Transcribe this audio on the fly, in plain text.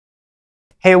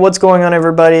Hey, what's going on,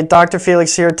 everybody? Dr.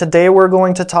 Felix here. Today we're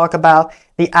going to talk about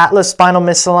the Atlas Spinal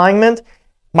Misalignment,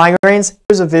 migraines.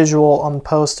 Here's a visual on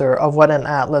poster of what an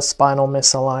Atlas Spinal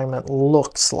Misalignment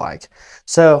looks like.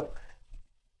 So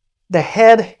the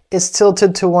head is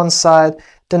tilted to one side,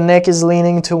 the neck is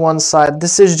leaning to one side.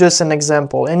 This is just an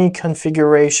example. Any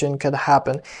configuration could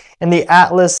happen. And the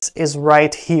atlas is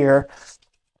right here,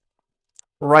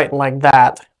 right like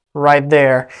that, right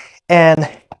there. And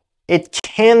it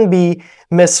can be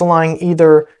misaligned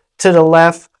either to the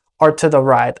left or to the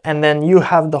right. And then you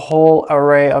have the whole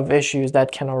array of issues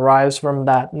that can arise from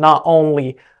that, not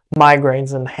only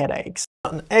migraines and headaches.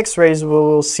 On x-rays, we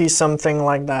will see something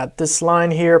like that. This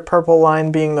line here, purple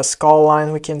line being the skull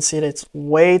line, we can see that it's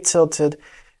way tilted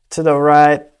to the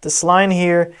right. This line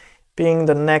here being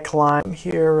the neckline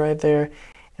here, right there.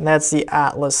 And that's the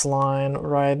atlas line,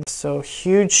 right? So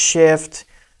huge shift,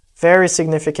 very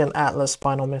significant atlas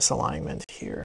spinal misalignment here.